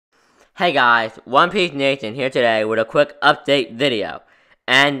Hey guys, One Piece Nation here today with a quick update video.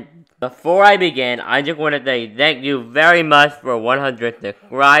 And before I begin, I just want to say thank you very much for 100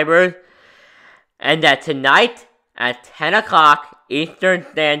 subscribers. And that tonight at 10 o'clock Eastern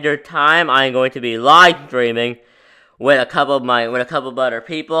Standard Time, I'm going to be live streaming with a couple of other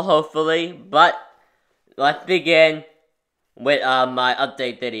people, hopefully. But let's begin with my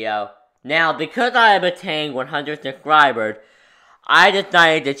update video. Now, because I have attained 100 subscribers, I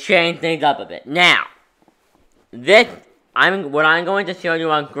decided to change things up a bit. Now, what I'm going to show you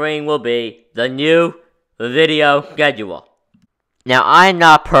on screen will be the new video schedule. Now, I'm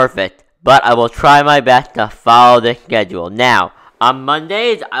not perfect, but I will try my best to follow this schedule. Now, on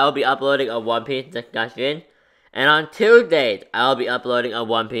Mondays, I will be uploading a One Piece discussion, and on Tuesdays, I will be uploading a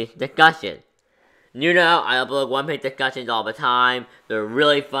One Piece discussion. You know, I upload One Piece discussions all the time. They're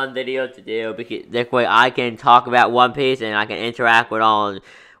really fun videos to do because this way I can talk about One Piece and I can interact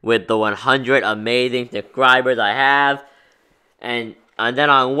with the 100 amazing subscribers I have. And then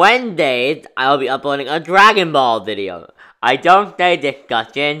on Wednesdays, I'll be uploading a Dragon Ball video. I don't say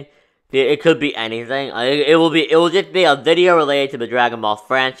discussion. It could be anything. It will just be a video related to the Dragon Ball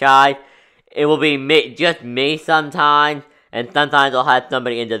franchise. It will be just me sometimes, and sometimes I'll have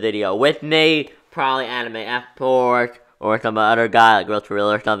somebody in the video with me. Probably AnimeExport or some other guy like Real Trill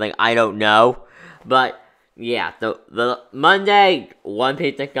or something. I don't know. But yeah, so the Monday, One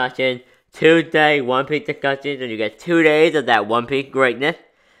Piece discussion. Tuesday, One Piece discussion. And you get 2 days of that One Piece greatness.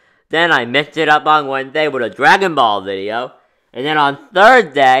 Then I mixed it up on Wednesday with a Dragon Ball video. And then on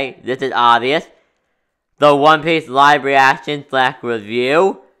Thursday, this is obvious, the One Piece live reaction /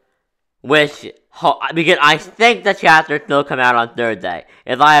 review. Because I think the chapters still come out on Thursday.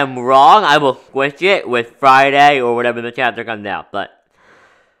 If I am wrong, I will switch it with Friday or whatever the chapter comes out.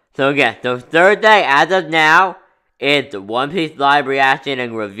 So Thursday, as of now, is the One Piece live reaction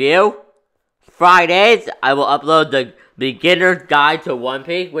and review. Fridays, I will upload the Beginner's Guide to One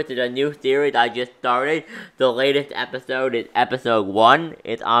Piece, which is a new series I just started. The latest episode is episode 1.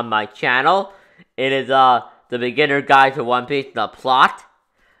 It's on my channel. It is the Beginner's Guide to One Piece, the plot.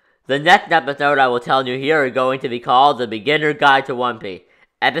 The next episode I will tell you here is going to be called The Beginner's Guide to One Piece.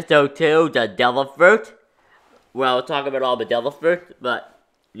 Episode 2, The Devil Fruit. Well, we'll talk about all the devil fruits, but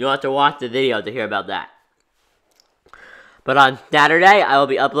you'll have to watch the video to hear about that. But on Saturday, I will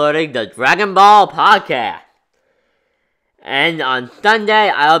be uploading the Dragon Ball podcast. And on Sunday,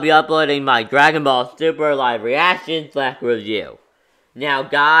 I will be uploading my Dragon Ball Super live reaction / review. Now,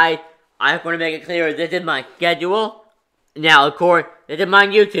 guys, I just want to make it clear, this is my schedule. Now, of course, this is my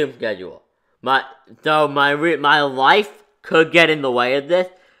YouTube schedule. My life could get in the way of this.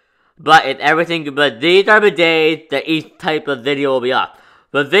 But these are the days that each type of video will be up.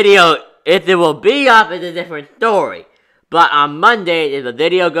 The video, if it will be up, is a different story. But on Monday, if the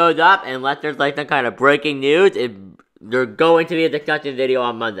video goes up, unless there's like some kind of breaking news, there's going to be a discussion video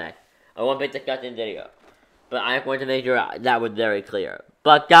on Monday. I won't make a discussion video. But I just want to make sure that was very clear.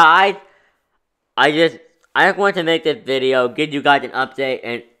 But guys, I just want to make this video, give you guys an update,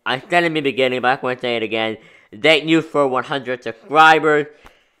 and I said in the beginning, but I just want to say it again. Thank you for 100 subscribers.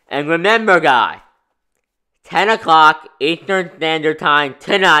 And remember, guys, 10 o'clock Eastern Standard Time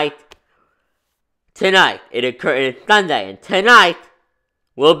tonight. It is Sunday, and tonight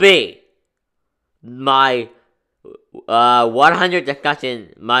will be my 100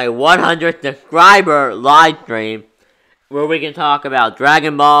 subscriber live stream, where we can talk about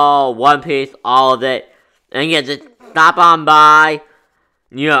Dragon Ball, One Piece, all of it. And yeah, just stop on by,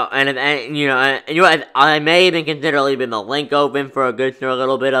 I may even consider leaving the link open for a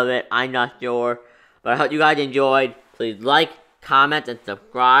little bit of it. I'm not sure, but I hope you guys enjoyed. Please like, comment, and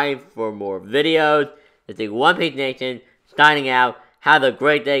subscribe for more videos. This is One Piece Nation signing out. Have a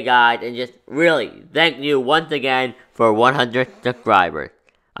great day, guys, and just really thank you once again for 100 subscribers.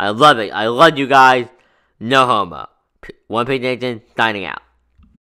 I love it. I love you guys. No homo. One Piece Nation signing out.